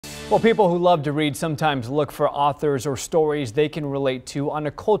Well, people who love to read sometimes look for authors or stories they can relate to on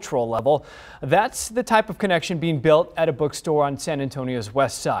a cultural level. That's the type of connection being built at a bookstore on San Antonio's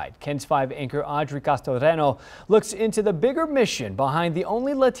west side. KENS 5 anchor Audrey Castoreno looks into the bigger mission behind the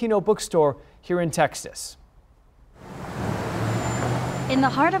only Latino bookstore here in Texas. In the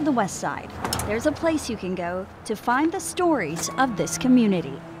heart of the west side, there's a place you can go to find the stories of this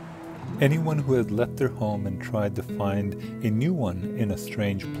community. Anyone who has left their home and tried to find a new one in a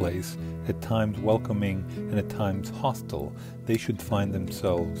strange place, at times welcoming and at times hostile, they should find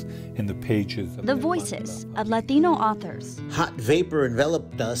themselves in the pages of the voices of Latino authors. Hot vapor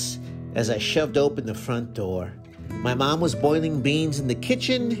enveloped us as I shoved open the front door. My mom was boiling beans in the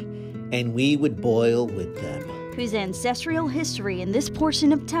kitchen, and we would boil with them. Whose ancestral history in this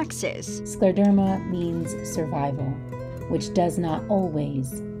portion of Texas. Scleroderma means survival, which does not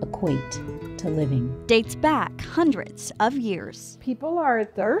always equate to living. Dates back hundreds of years. People are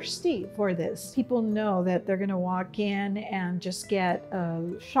thirsty for this. People know that they're going to walk in and just get a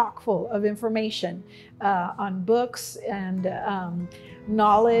shock full of information on books and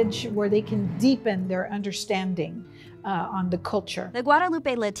knowledge where they can deepen their understanding on the culture. The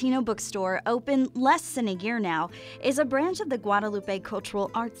Guadalupe Latino Bookstore, open less than a year now, is a branch of the Guadalupe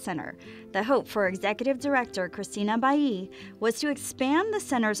Cultural Arts Center. The hope for Executive Director Cristina Bailly was to expand the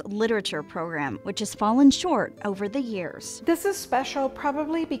center's literature program, which has fallen short over the years. This is special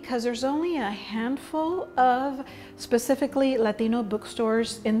probably because there's only a handful of specifically Latino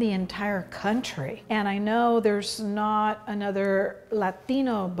bookstores in the entire country. And I know there's not another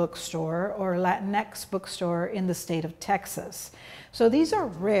Latino bookstore or Latinx bookstore in the state of Texas. So these are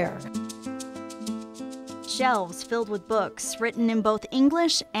rare. Shelves filled with books written in both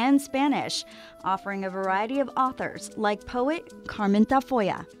English and Spanish, offering a variety of authors like poet Carmen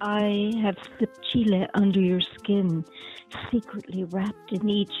Tafoya. I have slipped chile under your skin, secretly wrapped in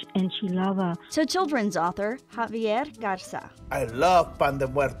each enchilada. To children's author Javier Garza. I love Pan de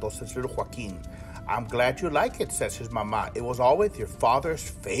Muertos, says little Joaquin. I'm glad you like it, says his mama. It was always your father's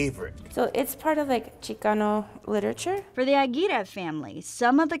favorite. So it's part of like Chicano literature. For the Aguirre family,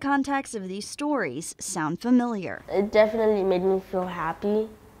 some of the context of these stories sound familiar. It definitely made me feel happy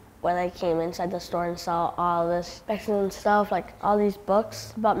when I came inside the store and saw all this Mexican stuff, like all these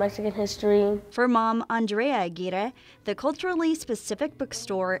books about Mexican history. For mom Andrea Aguirre, the culturally specific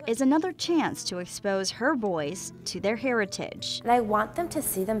bookstore is another chance to expose her boys to their heritage. And I want them to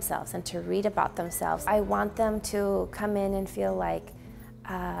see themselves and to read about themselves. I want them to come in and feel like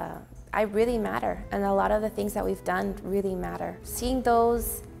I really matter, and a lot of the things that we've done really matter. Seeing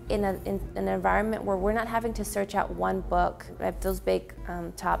those in an environment where we're not having to search out one book at those big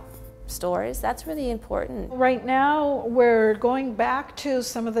top stores, that's really important. Right now, we're going back to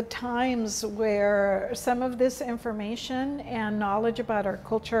some of the times where some of this information and knowledge about our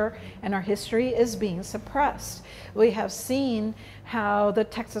culture and our history is being suppressed. We have seen how the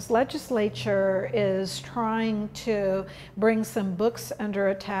Texas legislature is trying to bring some books under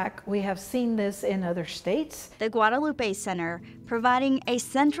attack. We have seen this in other states. The Guadalupe Center providing a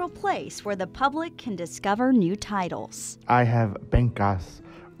central place where the public can discover new titles. I have pencas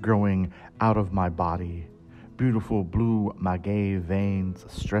growing out of my body, beautiful blue maguey veins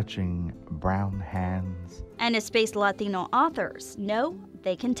stretching brown hands. And a space Latino authors know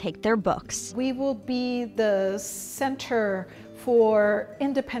they can take their books. We will be the center for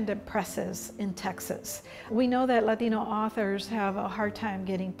independent presses in Texas. We know that Latino authors have a hard time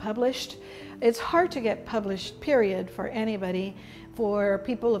getting published. It's hard to get published, period, for anybody. For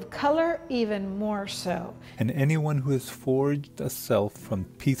people of color, even more so. And anyone who has forged a self from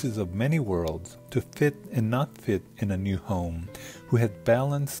pieces of many worlds to fit and not fit in a new home, who has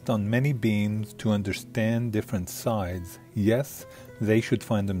balanced on many beams to understand different sides, yes, they should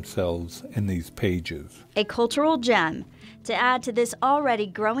find themselves in these pages. A cultural gem to add to this already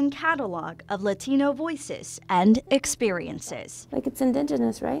growing catalog of Latino voices and experiences. Like it's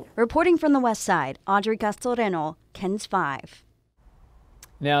indigenous, right? Reporting from the west side, Audrey Castoreno, KENS 5.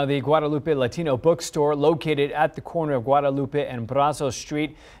 Now, the Guadalupe Latino Bookstore, located at the corner of Guadalupe and Brazos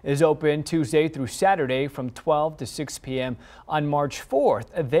Street, is open Tuesday through Saturday from 12 to 6 p.m. On March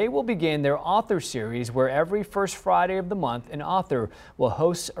 4th, they will begin their author series, where every first Friday of the month, an author will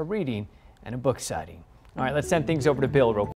host a reading and a book signing. All right, let's send things over to Bill real quick.